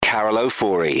Carol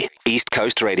Ofori, East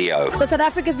Coast Radio. So South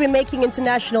Africa's been making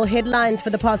international headlines for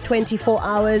the past 24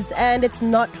 hours, and it's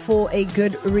not for a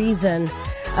good reason.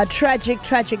 A tragic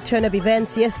turn of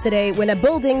events yesterday when a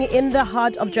building in the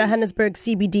heart of Johannesburg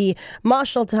CBD,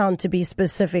 Marshalltown to be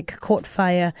specific, caught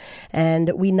fire.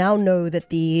 And we now know that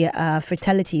the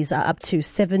fatalities are up to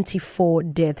 74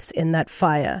 deaths in that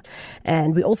fire.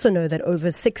 And we also know that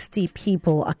over 60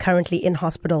 people are currently in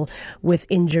hospital with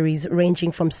injuries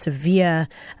ranging from severe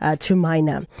to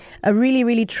minor. A really,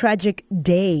 really tragic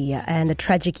day and a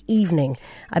tragic evening.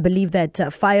 I believe that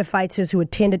firefighters who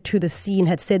attended to the scene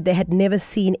had said they had never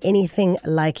seen anything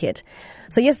like it.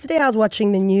 So yesterday I was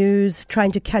watching the news,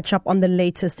 trying to catch up on the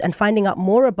latest and finding out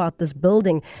more about this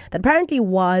building that apparently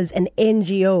was an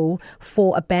NGO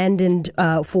for abandoned,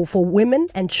 for women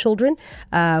and children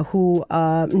who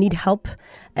need help.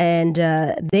 And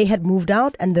they had moved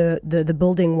out, and the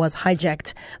building was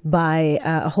hijacked by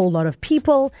a whole lot of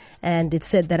people. And it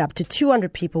said that up to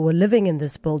 200 people were living in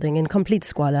this building in complete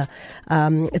squalor.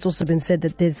 It's also been said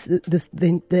that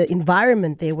the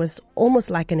environment there was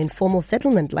almost like an informal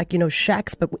settlement, like,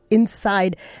 shacks, but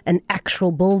inside an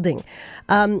actual building.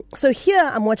 So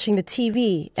here I'm watching the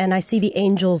TV and I see the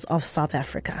Angels of South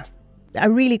Africa. I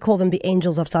really call them the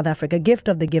Angels of South Africa, gift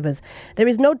of the givers. There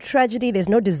is no tragedy, there's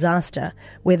no disaster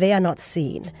where they are not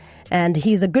seen. And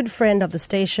he's a good friend of the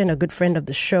station, a good friend of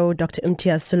the show. Dr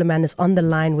Imtiaz Sooliman is on the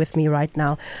line with me right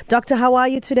now. Doctor, how are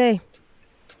you today?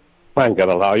 Fine,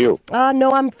 Carol. How are you?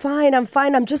 No, I'm fine.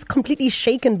 I'm just completely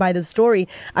shaken by the story.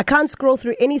 I can't scroll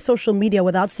through any social media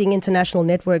without seeing international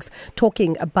networks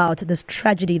talking about this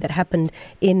tragedy that happened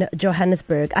in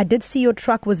Johannesburg. I did see your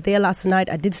truck was there last night.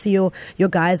 I did see your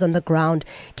guys on the ground.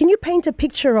 Can you paint a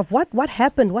picture of what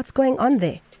happened? What's going on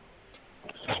there?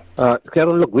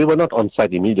 Carol, look, we were not on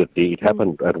site immediately. It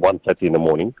happened at 1:30 in the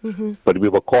morning, but we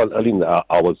were called early in the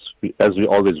hours, as we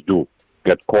always do,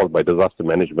 get called by disaster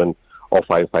management or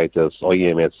firefighters or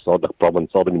EMS or the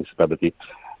province or the municipality.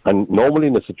 And normally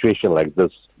in a situation like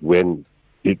this, when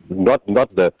not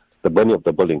the burning of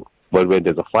the building, but when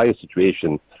there's a fire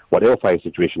situation, whatever fire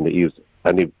situation there is,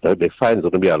 and if they find it's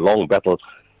going to be a long battle,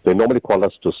 they normally call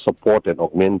us to support and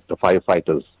augment the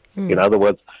firefighters. In other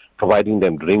words, providing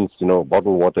them drinks, bottled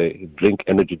water,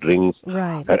 energy drinks,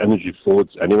 right, and energy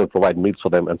foods, and even provide meals for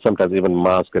them, and sometimes even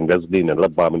masks and Vaseline and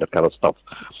lip balm and that kind of stuff.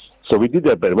 So we did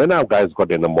that, but when our guys got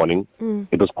there in the morning,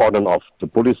 it was cordoned off. The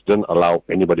police didn't allow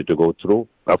anybody to go through.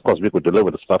 Of course, we could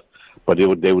deliver the stuff, but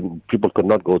people could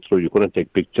not go through. You couldn't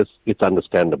take pictures. It's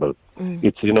understandable.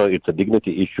 It's a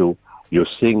dignity issue. You're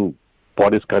seeing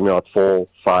bodies coming out 4,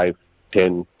 5,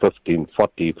 10, 15,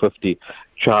 40, 50,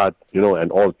 charred,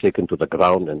 and all taken to the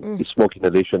ground, and smoke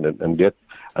inhalation and death,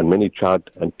 and many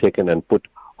charred and taken and put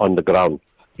on the ground.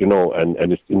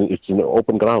 And it's in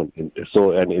open ground.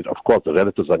 Of course, the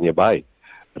relatives are nearby.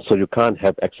 So you can't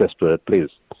have access to that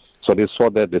place. So they saw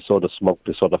that, they saw the smoke,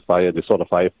 they saw the fire, they saw the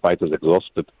firefighters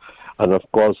exhausted. And of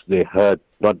course, they heard,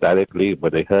 not directly,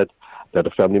 but they heard that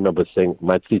the family members saying,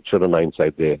 my 3 children are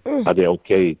inside there. Are they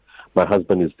okay? My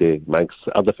husband is there. My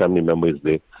other family member is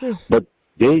there. But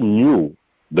they knew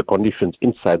the conditions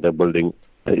inside the building.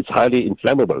 It's highly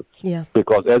inflammable,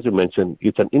 because, as you mentioned,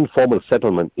 it's an informal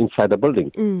settlement inside the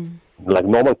building, like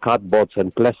normal cardboards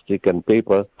and plastic and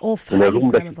paper. All in a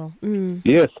room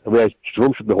yes, where a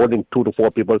room should be holding 2 to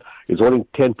 4 people, is holding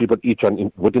 10 people each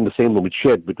within the same room. It's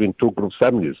shared between 2 groups,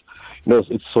 families.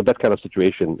 It's so that kind of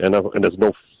situation, and there's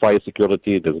no fire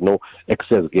security, there's no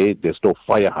access gate, there's no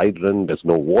fire hydrant, there's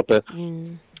no water.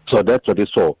 So that's what they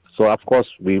saw. So of course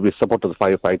we supported the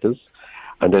firefighters,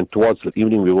 and then towards the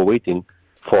evening we were waiting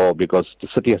because the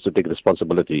city has to take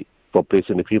responsibility for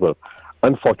placing the people.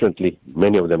 Unfortunately,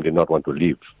 many of them did not want to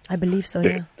leave. I believe so,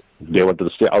 They wanted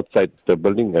to stay outside the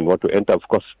building and want to enter. Of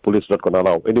course, police not going to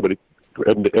allow anybody to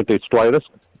enter. It's too high risk.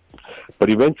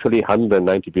 But eventually,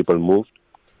 190 people moved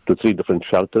to 3 different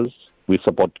shelters. We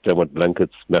supported them with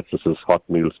blankets, mattresses, hot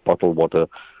meals, bottled water,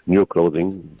 new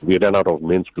clothing. We ran out of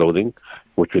men's clothing,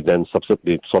 which we then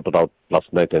subsequently sorted out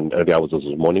last night and early hours of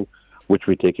this morning, which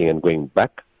we're taking and going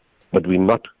back. But we're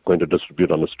not going to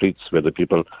distribute on the streets where the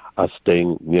people are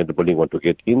staying near the building, want to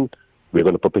get in. We're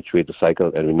going to perpetuate the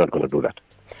cycle, and we're not going to do that.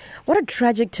 What a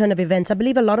tragic turn of events. I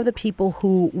believe a lot of the people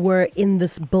who were in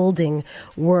this building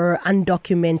were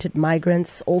undocumented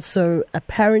migrants. Also,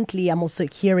 apparently, I'm also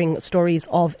hearing stories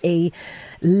of a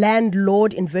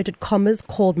landlord, inverted commas,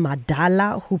 called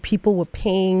Madala, who people were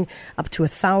paying up to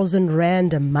 1,000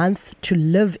 rand a month to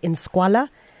live in squalor.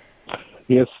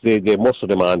 Yes, most of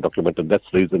them are undocumented. That's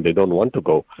the reason they don't want to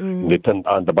go. They turn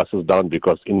the buses down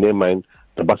because in their mind,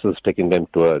 the bus is taking them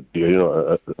to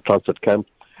a transit camp.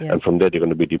 Yeah. And from there, they're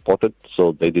going to be deported.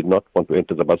 So they did not want to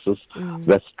enter the buses.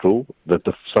 That's true.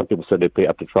 Some people said they pay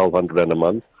up to 1,200 rand a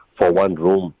month for one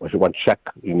room, one shack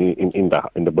in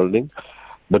the building.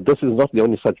 But this is not the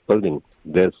only such building.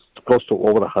 There's close to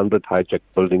over 100 hijacked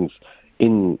buildings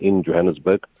in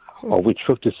Johannesburg, of which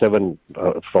 57,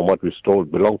 from what we're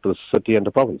told, belong to the city and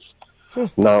the province.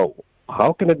 Now,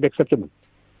 how can it be acceptable?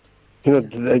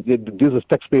 This is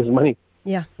taxpayers' money.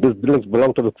 Yeah. These buildings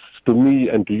belong to me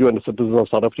and to you and the citizens of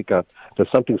South Africa. There's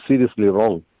something seriously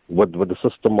wrong with the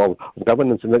system of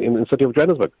governance in the city of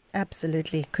Johannesburg.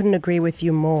 Absolutely. Couldn't agree with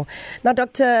you more. Now,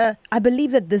 Doctor, I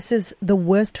believe that this is the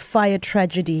worst fire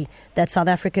tragedy that South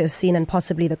Africa has seen and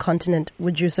possibly the continent.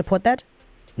 Would you support that?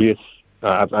 Yes.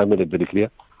 I made it very clear.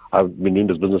 I've been in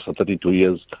this business for 32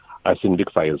 years. I've seen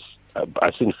big fires.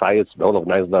 I've seen fires, the whole of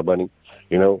Knysna burning,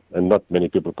 and not many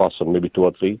people passed on, maybe 2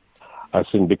 or 3. I've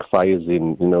seen big fires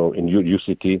in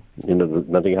UCT,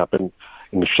 nothing happened.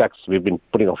 In the shacks, we've been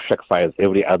putting off shack fires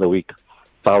every other week.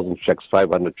 1,000 shacks,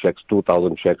 500 shacks,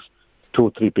 2,000 shacks,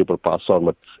 2-3 people pass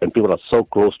on, and people are so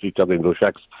close to each other in those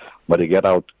shacks, but they get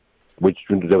out, which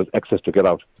there was access to get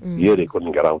out. Here they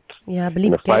couldn't get out. Yeah, I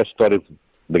believe in a 5-story,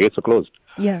 the gates are closed.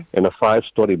 Yeah. In a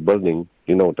 5-story building,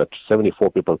 that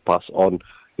 74 people pass on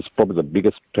is probably the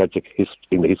biggest tragic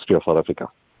in the history of South Africa.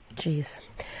 Jeez.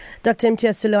 Dr.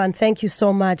 Imtiaz Sooliman, thank you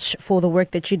so much for the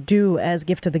work that you do as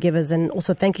Gift of the Givers, and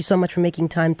also thank you so much for making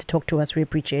time to talk to us. We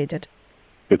appreciate it.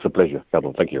 It's a pleasure,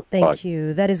 Carol. Thank you. Thank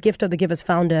you. That is Gift of the Givers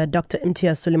founder, Dr.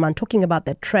 Imtiaz Sooliman, talking about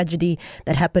that tragedy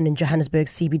that happened in Johannesburg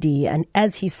CBD, and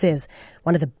as he says,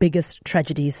 one of the biggest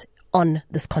tragedies on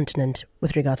this continent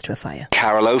with regards to a fire.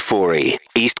 Ofori,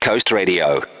 East Coast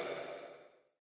Radio.